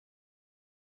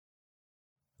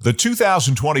The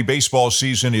 2020 baseball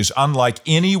season is unlike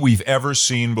any we've ever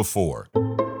seen before.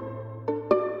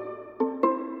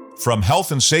 From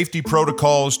health and safety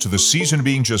protocols to the season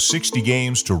being just 60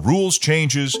 games to rules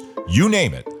changes, you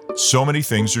name it, so many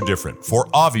things are different for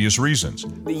obvious reasons.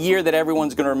 The year that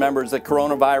everyone's going to remember is the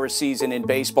coronavirus season in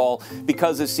baseball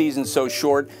because the season's so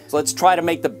short. So let's try to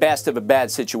make the best of a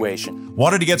bad situation.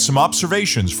 Wanted to get some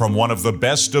observations from one of the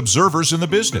best observers in the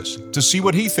business to see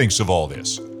what he thinks of all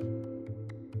this.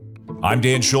 I'm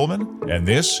Dan Schulman, and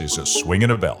this is A Swing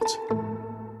and a Belt.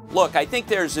 Look, I think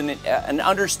there's an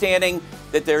understanding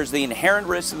that there's the inherent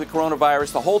risk of the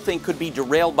coronavirus. The whole thing could be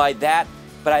derailed by that.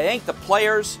 But I think the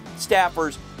players,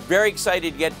 staffers, very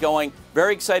excited to get going,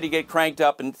 very excited to get cranked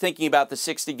up and thinking about the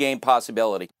 60-game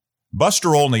possibility.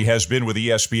 Buster Olney has been with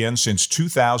ESPN since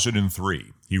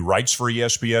 2003. He writes for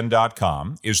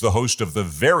ESPN.com, is the host of the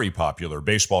very popular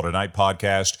Baseball Tonight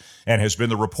podcast, and has been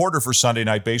the reporter for Sunday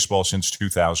Night Baseball since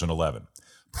 2011.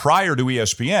 Prior to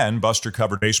ESPN, Buster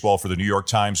covered baseball for the New York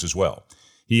Times as well.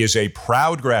 He is a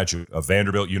proud graduate of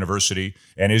Vanderbilt University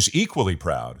and is equally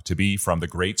proud to be from the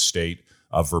great state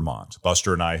of Vermont.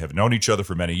 Buster and I have known each other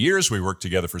for many years. We worked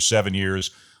together for 7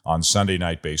 years on Sunday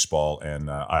Night Baseball,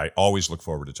 and I always look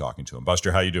forward to talking to him.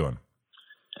 Buster, how you doing?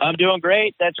 I'm doing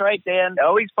great. That's right, Dan.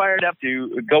 Always fired up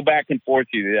to go back and forth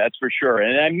with you, that's for sure.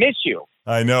 And I miss you.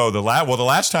 I know. The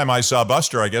last time I saw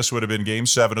Buster, I guess, would have been Game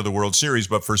 7 of the World Series.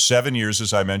 But for 7 years,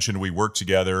 as I mentioned, we worked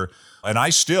together. And I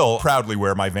still proudly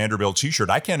wear my Vanderbilt T-shirt.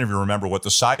 I can't even remember what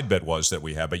the side bet was that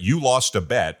we had. But you lost a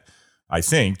bet, I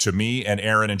think, to me and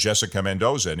Aaron and Jessica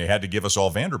Mendoza. And they had to give us all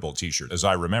Vanderbilt T-shirts, as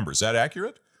I remember. Is that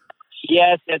accurate?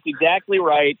 Yes, that's exactly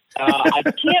right. I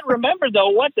can't remember, though,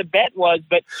 what the bet was,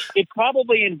 but it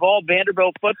probably involved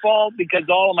Vanderbilt football because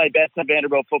all of my bets on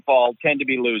Vanderbilt football tend to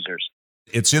be losers.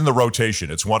 It's in the rotation.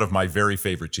 It's one of my very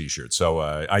favorite T-shirts. So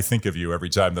I think of you every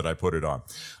time that I put it on.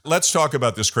 Let's talk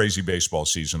about this crazy baseball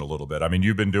season a little bit. I mean,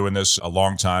 you've been doing this a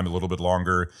long time, a little bit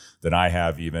longer than I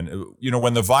have even. You know,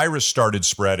 when the virus started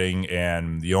spreading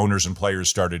and the owners and players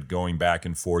started going back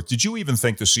and forth, did you even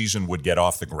think the season would get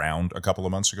off the ground a couple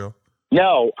of months ago?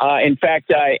 No. In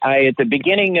fact, I at the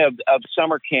beginning of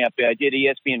summer camp, I did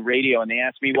ESPN radio, and they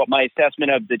asked me what my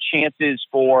assessment of the chances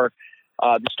for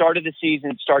the start of the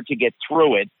season, start to get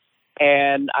through it.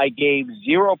 And I gave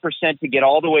 0% to get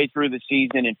all the way through the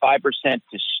season and 5%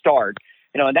 to start.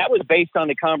 You know, and that was based on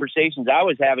the conversations I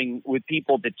was having with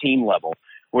people at the team level,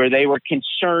 where they were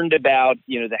concerned about,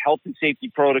 you know, the health and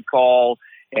safety protocol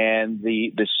and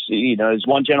the you know, as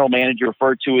one general manager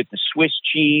referred to it, the Swiss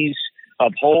cheese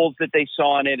of holes that they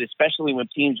saw in it, especially when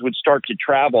teams would start to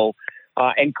travel.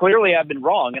 And clearly I've been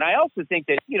wrong. And I also think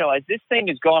that, you know, as this thing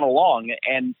has gone along,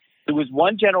 and there was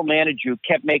one general manager who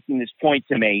kept making this point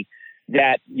to me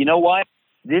that, you know what,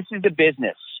 this is a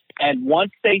business. And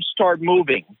once they start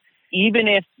moving, even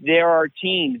if there are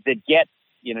teams that get,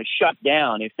 you know, shut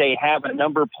down, if they have a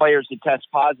number of players that test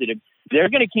positive, they're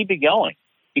going to keep it going.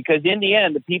 Because in the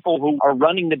end, the people who are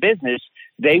running the business,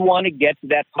 they want to get to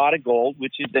that pot of gold,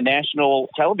 which is the national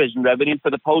television revenue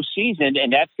for the postseason,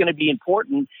 and that's going to be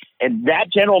important. And that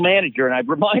general manager, and I've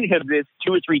reminded him of this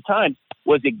 2 or 3 times,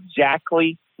 was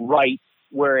exactly right,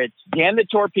 where it's damn the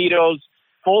torpedoes,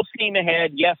 full steam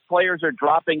ahead. Yes, players are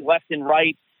dropping left and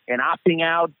right and opting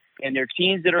out, and there are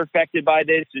teams that are affected by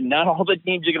this, and not all the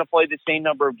teams are going to play the same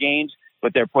number of games,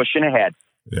 but they're pushing ahead.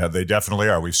 Yeah, they definitely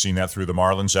are. We've seen that through the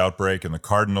Marlins outbreak and the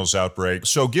Cardinals outbreak.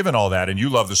 So given all that, and you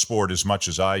love the sport as much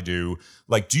as I do,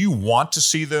 like, do you want to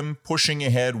see them pushing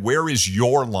ahead? Where is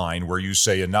your line where you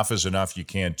say enough is enough, you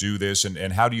can't do this?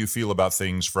 And how do you feel about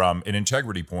things from an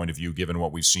integrity point of view, given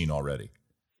what we've seen already?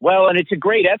 Well, and it's a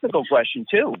great ethical question,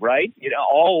 too, right? You know,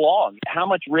 all along, how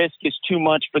much risk is too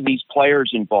much for these players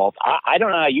involved? I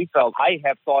don't know how you felt. I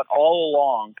have thought all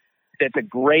along that the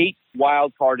great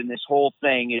wild card in this whole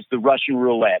thing is the Russian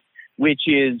roulette, which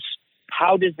is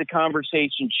how does the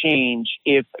conversation change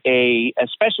if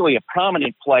especially a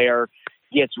prominent player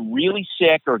gets really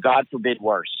sick or, God forbid,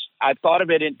 worse? I've thought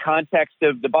of it in context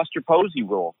of the Buster Posey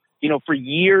rule. You know, for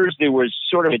years there was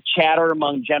sort of a chatter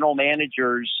among general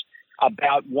managers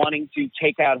about wanting to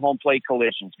take out home plate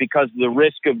collisions because of the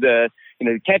risk of the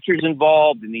catchers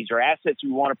involved, and these are assets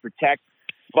we want to protect.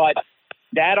 But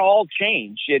that all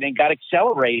changed and got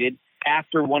accelerated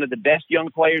after one of the best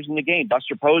young players in the game,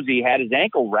 Buster Posey, had his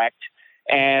ankle wrecked,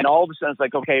 and all of a sudden it's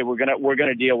like, okay, we're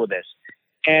gonna deal with this.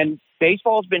 And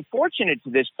baseball's been fortunate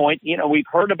to this point. You know, we've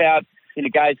heard about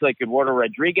guys like Eduardo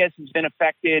Rodriguez has been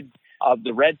affected. Of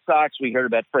the Red Sox, we heard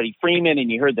about Freddie Freeman, and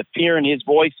you heard the fear in his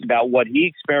voice about what he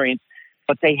experienced.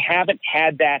 But they haven't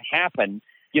had that happen.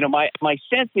 You know, my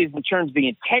sense is, in terms of the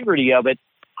integrity of it,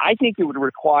 I think it would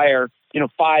require,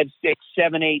 5, 6,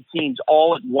 7, 8 teams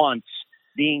all at once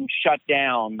being shut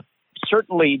down.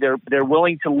 Certainly they're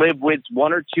willing to live with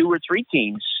 1 or 2 or 3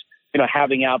 teams,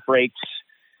 having outbreaks.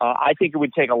 I think it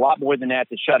would take a lot more than that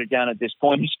to shut it down at this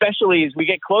point, especially as we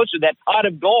get closer. That pot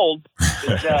of gold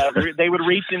that they would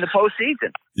reach in the postseason.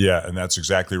 Yeah, and that's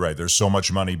exactly right. There's so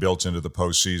much money built into the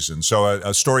postseason. So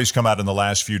a story's come out in the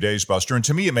last few days, Buster, and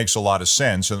to me it makes a lot of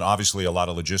sense, and obviously a lot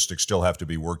of logistics still have to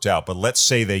be worked out. But let's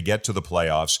say they get to the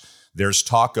playoffs. There's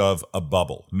talk of a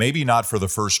bubble. Maybe not for the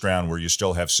first round where you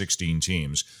still have 16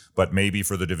 teams, but maybe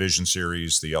for the division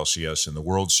series, the LCS, and the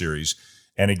World Series.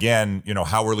 And again,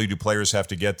 how early do players have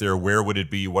to get there? Where would it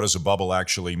be? What does a bubble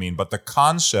actually mean? But the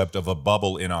concept of a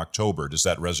bubble in October, does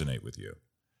that resonate with you?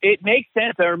 It makes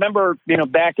sense. I remember,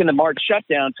 back in the March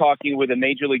shutdown, talking with a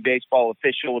Major League Baseball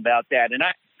official about that. And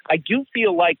I do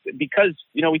feel like, because,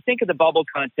 we think of the bubble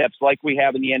concepts like we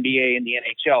have in the NBA and the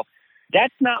NHL,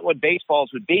 that's not what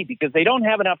baseballs would be, because they don't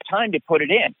have enough time to put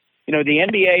it in. The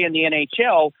NBA and the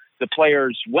NHL, the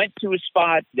players went to a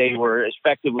spot, they were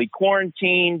effectively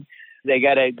quarantined, they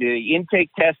got the intake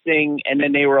testing, and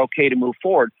then they were okay to move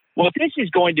forward. Well, if this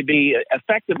is going to be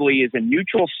effectively as a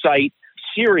neutral site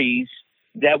series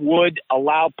that would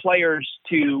allow players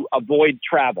to avoid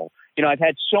travel. I've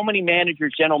had so many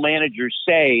managers, general managers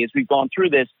say, as we've gone through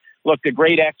this, look, the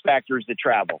great X factor is the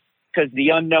travel, because the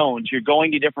unknowns, you're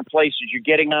going to different places, you're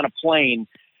getting on a plane,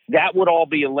 that would all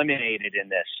be eliminated in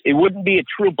this. It wouldn't be a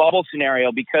true bubble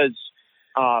scenario because,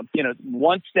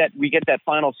 once that we get that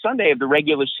final Sunday of the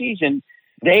regular season,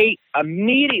 they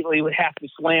immediately would have to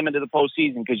slam into the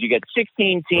postseason, because you get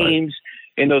 16 teams.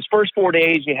 Right. In those first 4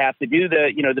 days, you have to do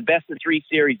the best of 3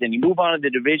 series, and you move on to the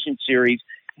division series.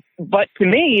 But to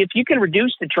me, if you can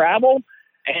reduce the travel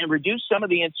and reduce some of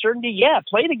the uncertainty,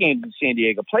 play the games in San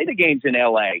Diego, play the games in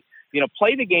LA,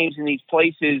 play the games in these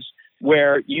places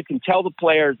where you can tell the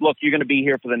players, look, you're going to be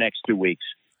here for the next 2 weeks.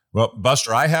 Well,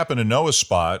 Buster, I happen to know a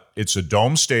spot. It's a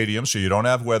dome stadium, so you don't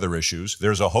have weather issues.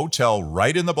 There's a hotel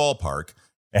right in the ballpark,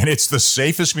 and it's the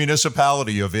safest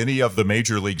municipality of any of the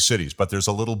major league cities. But there's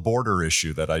a little border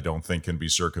issue that I don't think can be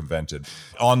circumvented.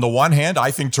 On the one hand, I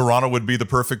think Toronto would be the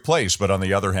perfect place. But on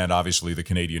the other hand, obviously, the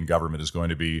Canadian government is going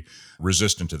to be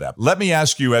resistant to that. Let me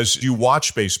ask you, as you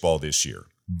watch baseball this year,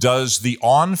 does the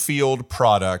on-field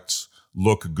product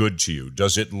look good to you?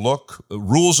 Does it look,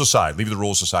 rules aside, leave the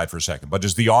rules aside for a second, but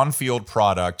does the on-field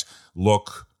product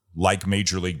look like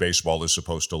Major League Baseball is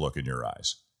supposed to look in your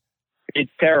eyes?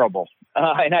 It's terrible.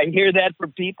 And I hear that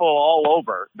from people all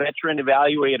over. Veteran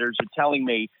evaluators are telling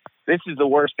me this is the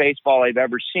worst baseball I've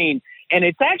ever seen. And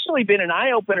it's actually been an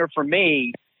eye-opener for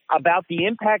me about the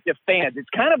impact of fans. It's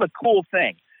kind of a cool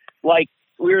thing. Like,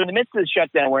 we were in the midst of the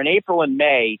shutdown. We're in April and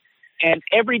May. And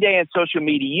every day on social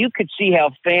media, you could see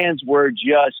how fans were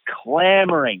just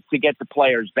clamoring to get the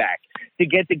players back, to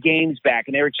get the games back.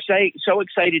 And they were so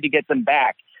excited to get them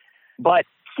back. But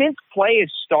since play has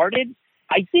started,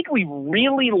 I think we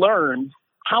really learned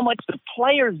how much the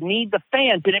players need the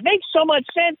fans. And it makes so much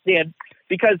sense, Dan,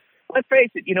 because let's face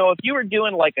it, if you were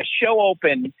doing like a show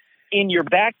open in your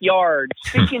backyard,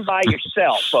 speaking by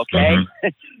yourself, okay,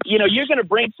 you're going to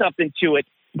bring something to it.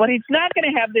 But it's not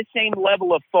going to have the same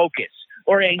level of focus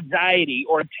or anxiety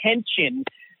or tension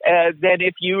that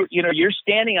if you're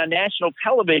standing on national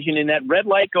television and that red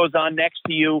light goes on next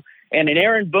to you and an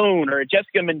Aaron Boone or a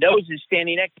Jessica Mendoza is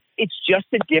standing next. It's just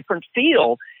a different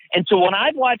feel. And so when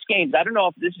I've watched games, I don't know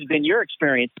if this has been your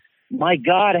experience. My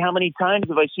God, how many times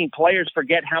have I seen players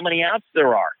forget how many outs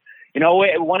there are?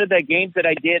 One of the games that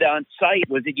I did on site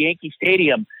was at Yankee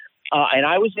Stadium. And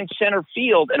I was in center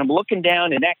field, and I'm looking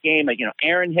down in that game at,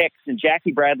 Aaron Hicks and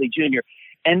Jackie Bradley Jr.,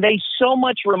 and they so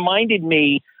much reminded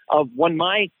me of when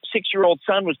my 6-year-old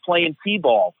son was playing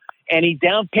t-ball, and he's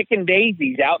down picking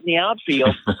daisies out in the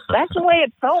outfield. That's the way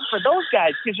it felt for those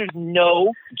guys, because there's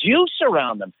no juice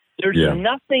around them. There's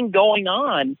nothing going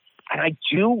on, and I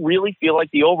do really feel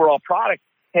like the overall product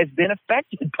has been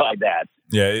affected by that.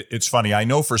 Yeah, it's funny. I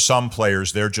know for some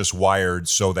players, they're just wired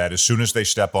so that as soon as they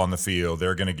step on the field,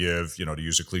 they're going to give, to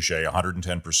use a cliche,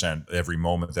 110% every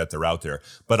moment that they're out there.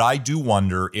 But I do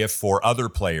wonder if for other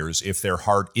players, if their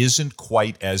heart isn't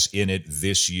quite as in it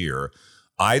this year,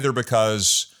 either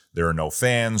because there are no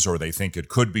fans or they think it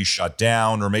could be shut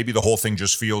down, or maybe the whole thing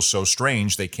just feels so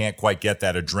strange they can't quite get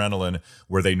that adrenaline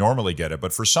where they normally get it.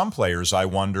 But for some players, I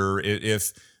wonder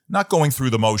if not going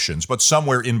through the motions, but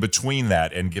somewhere in between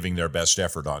that and giving their best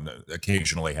effort on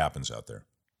occasionally happens out there.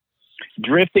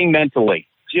 Drifting mentally,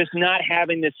 just not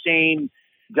having the same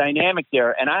dynamic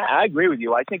there. And I agree with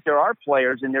you. I think there are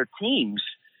players in their teams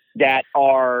that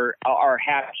are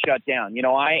half shut down.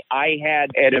 I had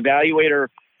an evaluator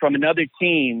from another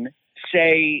team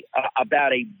say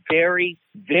about a very,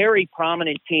 very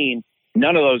prominent team,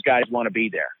 none of those guys want to be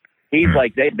there. He's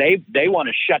like, they want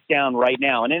to shut down right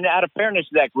now. And out of fairness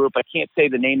to that group, I can't say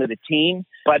the name of the team,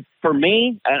 but for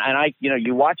me, and I,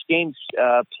 you watch games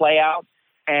play out,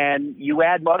 and you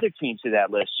add other teams to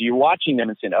that list. So you're watching them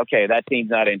and saying, okay, that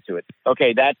team's not into it.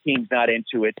 Okay, that team's not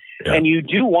into it. Yeah. And you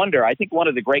do wonder, I think one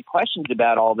of the great questions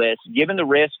about all this, given the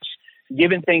risks,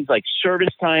 given things like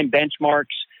service time benchmarks,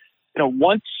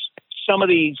 once some of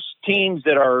these teams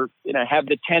that are, have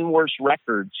the 10 worst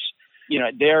records,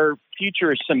 their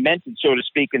future is cemented, so to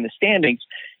speak, in the standings.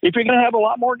 If you're going to have a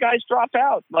lot more guys drop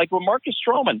out, like when Marcus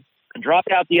Stroman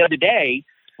dropped out the other day,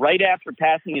 right after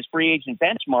passing his free agent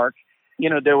benchmark,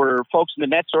 there were folks in the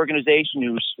Mets organization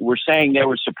who were saying they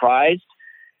were surprised.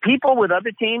 People with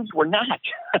other teams were not.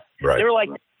 Right. They were like,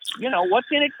 what's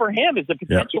in it for him as a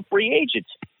potential free agent?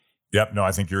 Yep. No,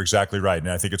 I think you're exactly right. And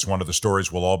I think it's one of the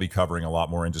stories we'll all be covering a lot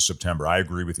more into September. I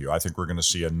agree with you. I think we're going to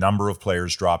see a number of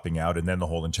players dropping out, and then the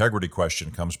whole integrity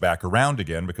question comes back around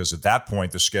again, because at that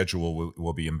point, the schedule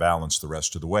will be imbalanced the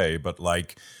rest of the way. But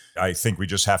I think we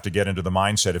just have to get into the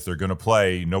mindset, if they're going to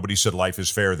play, nobody said life is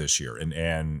fair this year.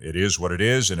 And it is what it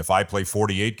is. And if I play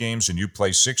 48 games and you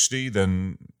play 60,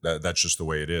 then that's just the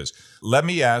way it is. Let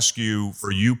me ask you,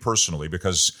 for you personally,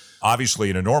 because obviously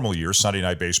in a normal year, Sunday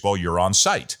Night Baseball, you're on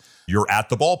site. You're at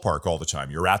the ballpark all the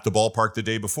time. You're at the ballpark the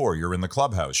day before. You're in the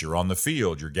clubhouse. You're on the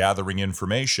field. You're gathering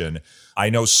information. I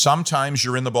know sometimes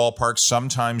you're in the ballpark,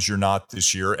 sometimes you're not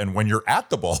this year. And when you're at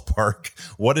the ballpark,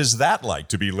 what is that like,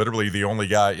 to be literally the only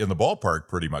guy in the ballpark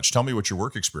pretty much? Tell me what your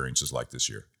work experience is like this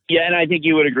year. Yeah, and I think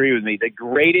you would agree with me. The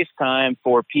greatest time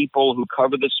for people who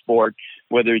cover the sport,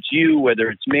 whether it's you, whether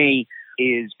it's me,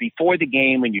 is before the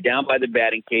game, when you're down by the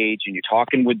batting cage and you're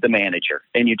talking with the manager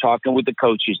and you're talking with the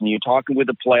coaches and you're talking with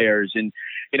the players, and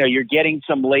you're getting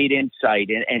some late insight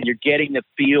and you're getting the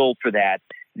feel for that.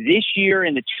 This year,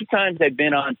 and the two times I've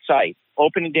been on site,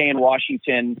 opening day in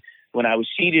Washington, when I was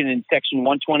seated in section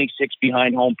 126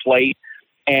 behind home plate,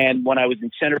 and when I was in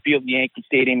center field at Yankee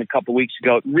Stadium a couple of weeks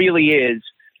ago, it really is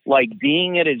like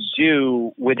being at a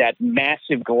zoo with that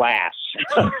massive glass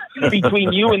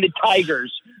between you and the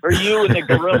tigers, or you and the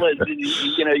gorillas, and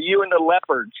you and the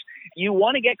leopards. You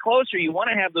want to get closer. You want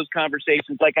to have those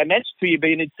conversations. Like I mentioned to you,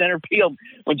 being in center field,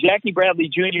 when Jackie Bradley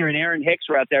Jr. and Aaron Hicks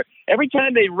were out there, every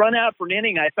time they run out for an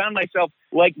inning, I found myself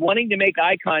like wanting to make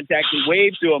eye contact and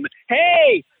wave to them.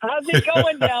 Hey, how's it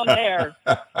going down there?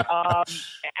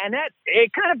 And that,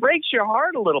 it kind of breaks your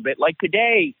heart a little bit. Like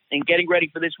today, in getting ready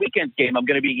for this weekend's game, I'm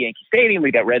going to be at Yankee Stadium.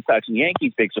 We got Red Sox and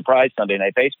Yankees, big surprise, Sunday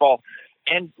Night Baseball.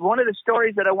 And one of the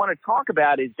stories that I want to talk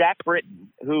about is Zach Britton,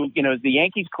 who, is the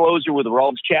Yankees closer with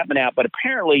Aroldis Chapman out, but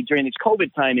apparently during this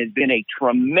COVID time has been a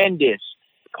tremendous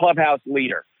clubhouse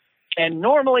leader. And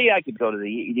normally I could go to the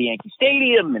Yankee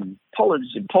Stadium and pull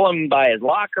him by his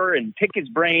locker and pick his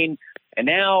brain. And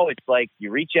now it's like you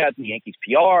reach out to the Yankees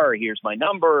PR, here's my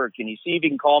number, can you see if you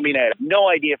can call me? And I have no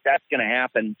idea if that's going to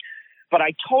happen. But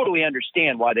I totally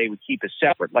understand why they would keep us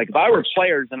separate. Like if I were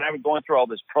players and I were going through all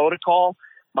this protocol,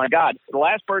 my God, the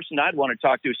last person I'd want to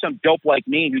talk to is some dope like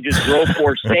me who just drove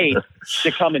 4 states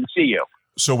to come and see you.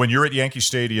 So when you're at Yankee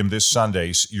Stadium this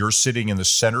Sunday, you're sitting in the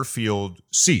center field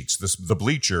seats, the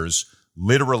bleachers,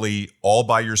 literally all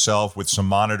by yourself with some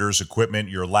monitors, equipment,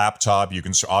 your laptop. You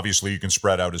can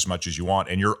spread out as much as you want,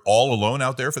 and you're all alone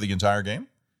out there for the entire game?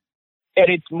 And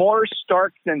it's more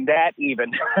stark than that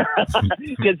even.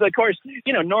 Because, of course,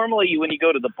 normally when you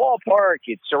go to the ballpark,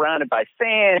 it's surrounded by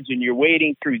fans and you're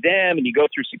waiting through them and you go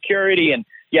through security and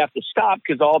you have to stop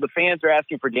because all the fans are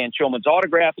asking for Dan Shulman's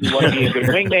autograph and you want to be a good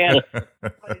wingman.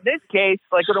 But in this case,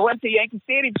 like when I went to Yankee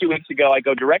Stadium 2 weeks ago, I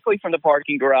go directly from the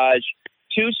parking garage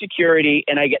to security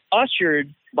and I get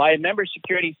ushered by a member of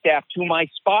security staff to my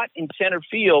spot in center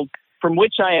field, from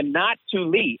which I am not to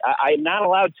leave. I am not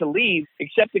allowed to leave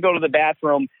except to go to the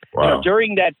bathroom. Wow.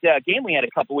 During that game we had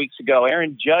a couple weeks ago,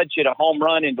 Aaron Judge hit a home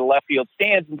run into left field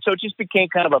stands, and so it just became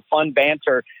kind of a fun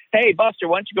banter. Hey, Buster,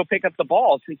 why don't you go pick up the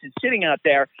ball since it's sitting out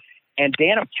there? And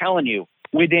Dan, I'm telling you,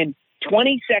 within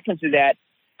 20 seconds of that,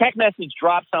 text message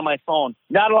drops on my phone.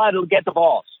 Not allowed to get the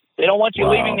balls. They don't want you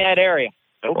leaving that area.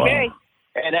 Okay. Wow.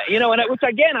 And, which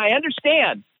again, I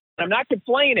understand. I'm not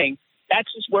complaining. That's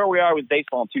just where we are with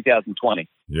baseball in 2020.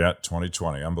 Yeah,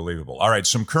 2020. Unbelievable. All right,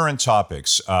 some current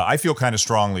topics. I feel kind of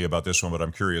strongly about this one, but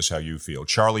I'm curious how you feel.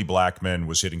 Charlie Blackmon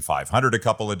was hitting 500 a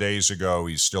couple of days ago.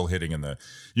 He's still hitting in the,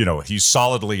 he's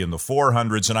solidly in the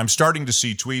 400s. And I'm starting to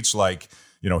see tweets like,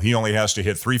 he only has to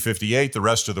hit 358 the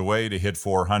rest of the way to hit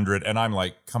 400. And I'm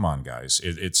like, come on, guys.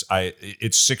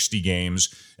 It's 60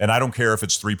 games. And I don't care if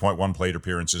it's 3.1 plate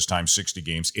appearances times 60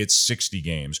 games. It's 60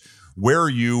 games. Where are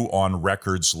you on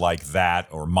records like that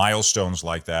or milestones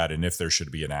like that, and if there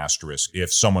should be an asterisk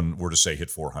if someone were to, say, hit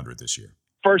 400 this year?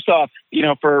 First off,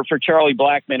 for Charlie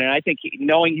Blackmon, and I think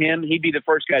knowing him, he'd be the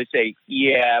first guy to say,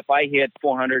 yeah, if I hit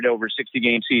 400 over a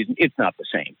 60-game season, it's not the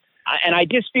same. And I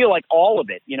just feel like all of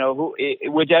it,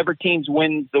 whichever teams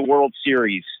win the World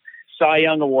Series, Cy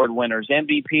Young Award winners,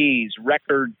 MVPs,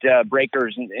 record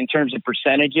breakers in terms of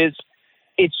percentages,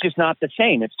 it's just not the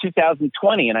same. It's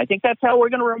 2020, and I think that's how we're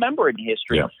going to remember it in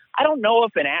history. Yeah. I don't know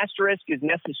if an asterisk is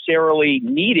necessarily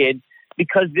needed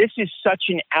because this is such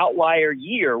an outlier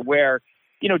year where,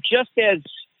 just as,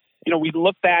 we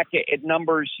look back at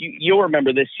numbers, you'll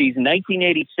remember this season,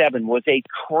 1987 was a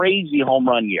crazy home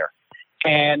run year.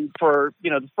 And for,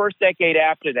 the first decade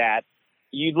after that,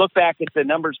 you look back at the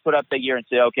numbers put up that year and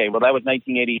say, okay, well, that was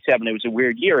 1987. It was a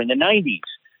weird year. In the 90s,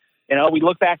 we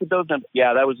look back at those numbers.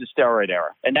 Yeah, that was the steroid era.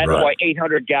 And that's right. Why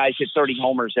 800 guys hit 30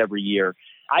 homers every year.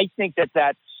 I think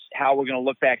that's how we're going to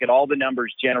look back at all the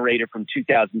numbers generated from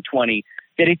 2020,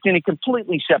 that it's in a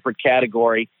completely separate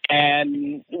category.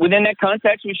 And within that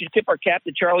context, we should tip our cap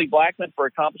to Charlie Blackmon for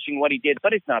accomplishing what he did,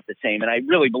 but it's not the same. And I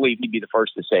really believe he'd be the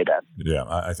first to say that. Yeah,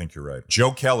 I think you're right.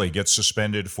 Joe Kelly gets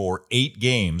suspended for 8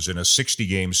 games in a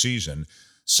 60-game season.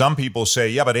 Some people say,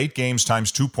 yeah, but 8 games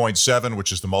times 2.7,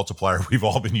 which is the multiplier we've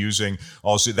all been using.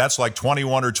 Also, that's like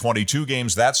 21 or 22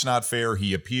 games. That's not fair.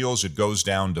 He appeals. It goes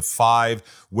down to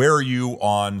 5. Where are you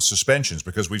on suspensions?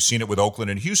 Because we've seen it with Oakland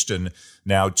and Houston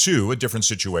now, too. A different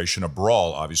situation, a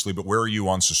brawl, obviously. But where are you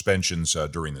on suspensions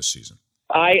during this season?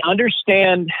 I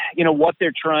understand, what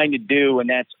they're trying to do, and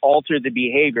that's alter the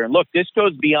behavior. And look, this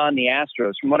goes beyond the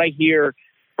Astros. From what I hear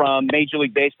from Major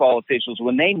League Baseball officials,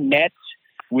 when they met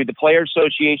with the Player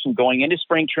Association going into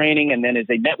spring training, and then as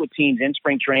they met with teams in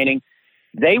spring training,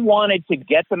 they wanted to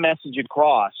get the message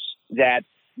across that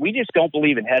we just don't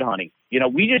believe in headhunting.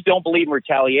 We just don't believe in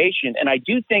retaliation. And I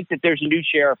do think that there's a new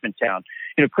sheriff in town.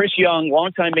 Chris Young,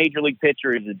 longtime Major League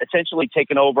pitcher, has essentially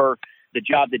taken over the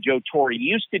job that Joe Torre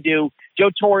used to do.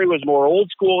 Joe Torre was more old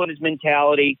school in his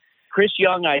mentality. Chris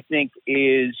Young, I think,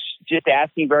 is just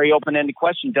asking very open-ended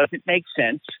questions. Does it make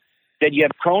sense that you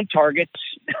have prone targets,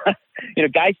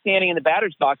 guys standing in the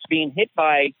batter's box being hit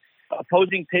by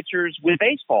opposing pitchers with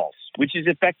baseballs, which is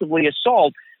effectively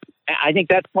assault? I think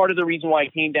that's part of the reason why I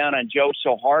came down on Joe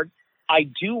so hard. I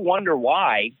do wonder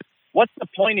why. What's the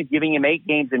point of giving him 8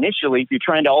 games initially if you're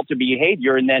trying to alter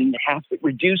behavior and then have it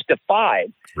reduced to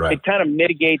 5? Right. It kind of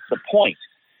mitigates the point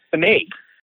to me.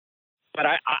 But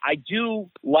I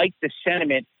do like the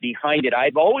sentiment behind it.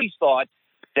 I've always thought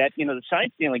that, the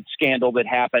sign stealing scandal that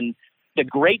happened, the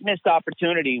great missed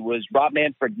opportunity was Rob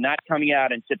Manfred not coming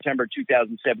out in September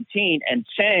 2017 and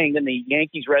saying in the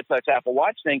Yankees Red Sox Apple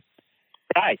Watch thing,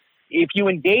 guys, if you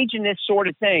engage in this sort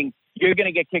of thing, you're going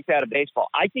to get kicked out of baseball.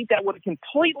 I think that would have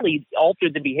completely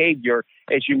altered the behavior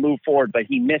as you move forward, but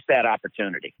he missed that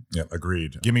opportunity. Yeah,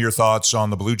 agreed. Give me your thoughts on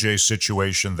the Blue Jays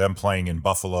situation, them playing in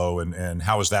Buffalo, and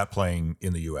how is that playing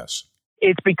in the U.S.?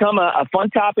 It's become a fun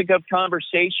topic of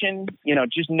conversation,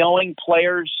 just knowing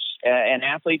players and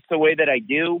athletes the way that I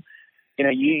do.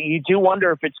 You do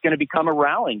wonder if it's going to become a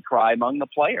rallying cry among the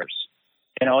players.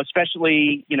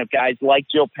 Especially, guys like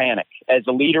Joe Panik as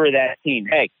a leader of that team.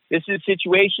 Hey, this is a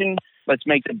situation. Let's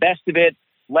make the best of it.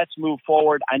 Let's move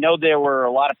forward. I know there were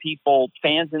a lot of people,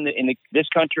 fans in this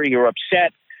country, who are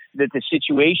upset that the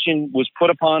situation was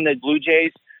put upon the Blue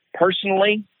Jays.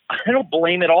 Personally, I don't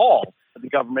blame at all the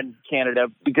government of Canada,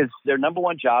 because their number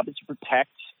one job is to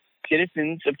protect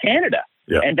citizens of Canada.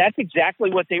 Yeah. And that's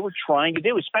exactly what they were trying to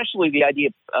do, especially the idea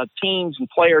of teams and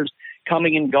players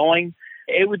coming and going.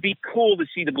 It would be cool to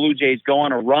see the Blue Jays go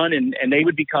on a run, and they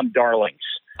would become darlings,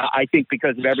 I think,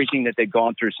 because of everything that they've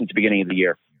gone through since the beginning of the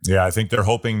year. Yeah, I think they're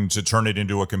hoping to turn it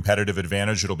into a competitive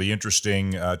advantage. It'll be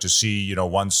interesting to see,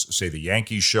 once, say, the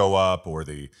Yankees show up or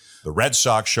the Red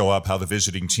Sox show up, how the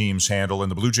visiting teams handle. And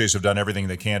the Blue Jays have done everything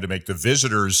they can to make the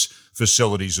visitors'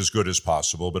 facilities as good as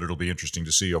possible, but it'll be interesting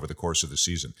to see over the course of the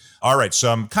season. All right,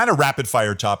 some kind of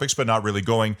rapid-fire topics, but not really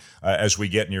going as we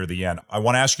get near the end. I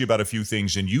want to ask you about a few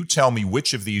things, and you tell me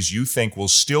which of these you think will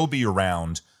still be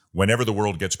around whenever the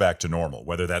world gets back to normal,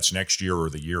 whether that's next year or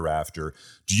the year after.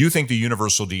 Do you think the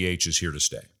universal DH is here to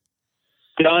stay?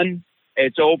 Done.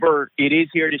 It's over. It is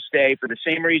here to stay for the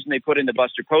same reason they put in the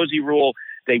Buster Posey rule.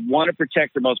 They want to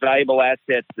protect their most valuable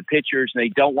assets, the pitchers, and they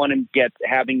don't want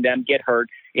having them get hurt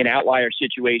in outlier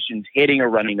situations, hitting or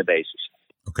running the bases.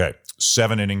 Okay.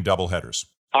 7-inning doubleheaders.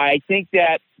 I think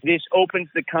that this opens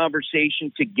the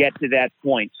conversation to get to that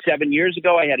point. 7 years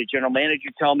ago, I had a general manager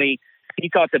tell me he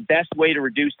thought the best way to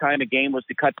reduce time a game was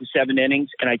to cut to 7 innings,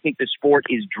 and I think the sport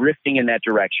is drifting in that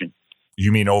direction.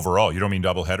 You mean overall? You don't mean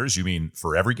doubleheaders? You mean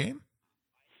for every game?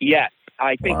 Yes.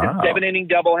 I think that 7-inning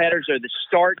doubleheaders are the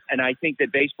start, and I think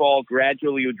that baseball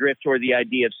gradually will drift toward the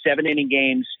idea of 7-inning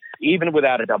games, even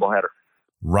without a doubleheader.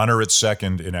 Runner at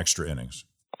second in extra innings.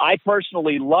 I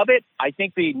personally love it. I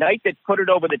think the night that put it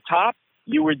over the top,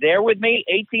 you were there with me,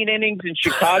 18 innings in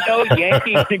Chicago,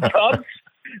 Yankees and Cubs.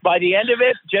 By the end of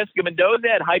it, Jessica Mendoza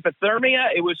had hypothermia.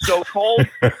 It was so cold.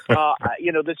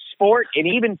 The sport and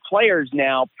even players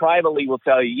now privately will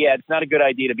tell you, yeah, it's not a good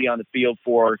idea to be on the field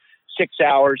for 6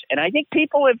 hours. And I think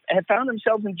people have found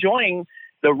themselves enjoying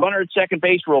the runner at second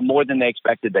base rule more than they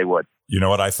expected they would. You know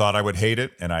what? I thought I would hate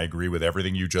it, and I agree with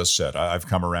everything you just said. I've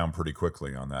come around pretty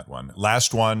quickly on that one.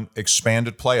 Last one,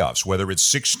 expanded playoffs. Whether it's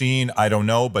 16, I don't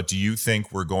know, but do you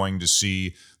think we're going to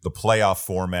see the playoff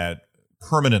format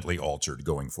permanently altered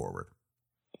going forward?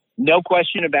 No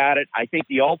question about it. I think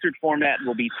the altered format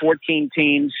will be 14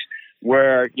 teams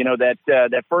where,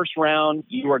 that first round,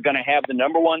 you are going to have the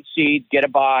number one seed get a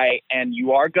bye, and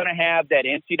you are going to have that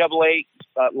NCAA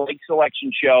late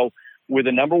selection show where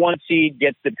the number one seed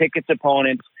gets to pick its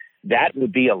opponents. That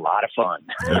would be a lot of fun.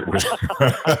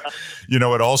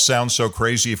 It all sounds so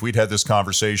crazy. If we'd had this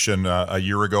conversation a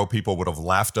year ago, people would have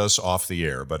laughed us off the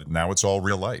air, but now it's all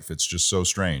real life. It's just so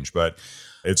strange, but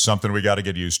it's something we got to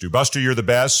get used to. Buster, you're the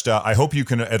best. I hope you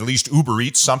can at least Uber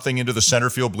Eats something into the center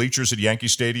field bleachers at Yankee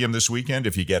Stadium this weekend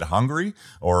if you get hungry,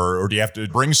 or do you have to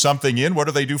bring something in? What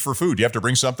do they do for food? Do you have to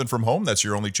bring something from home? That's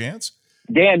your only chance?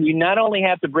 Dan, you not only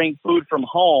have to bring food from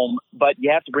home, but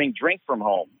you have to bring drink from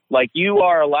home. Like you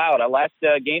are allowed. Last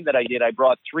game that I did, I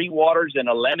brought 3 waters and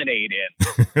a lemonade in.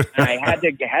 And I had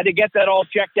to get that all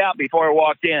checked out before I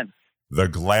walked in. The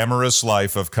glamorous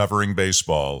life of covering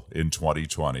baseball in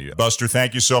 2020. Buster,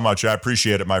 thank you so much. I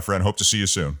appreciate it, my friend. Hope to see you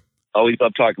soon. Always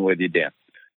love talking with you, Dan.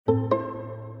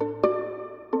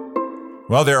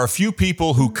 Well, there are few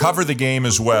people who cover the game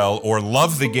as well or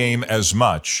love the game as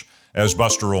much as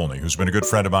Buster Olney, who's been a good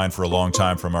friend of mine for a long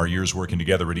time from our years working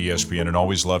together at ESPN, and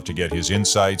always loved to get his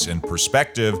insights and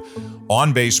perspective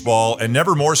on baseball, and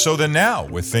never more so than now,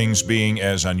 with things being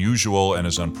as unusual and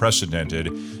as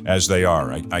unprecedented as they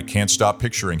are. I can't stop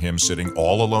picturing him sitting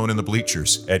all alone in the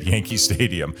bleachers at Yankee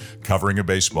Stadium covering a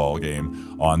baseball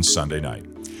game on Sunday night.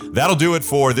 That'll do it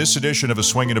for this edition of A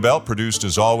Swing and a Belt, produced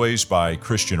as always by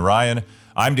Christian Ryan.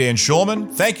 I'm Dan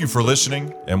Schulman. Thank you for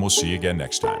listening, and we'll see you again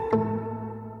next time.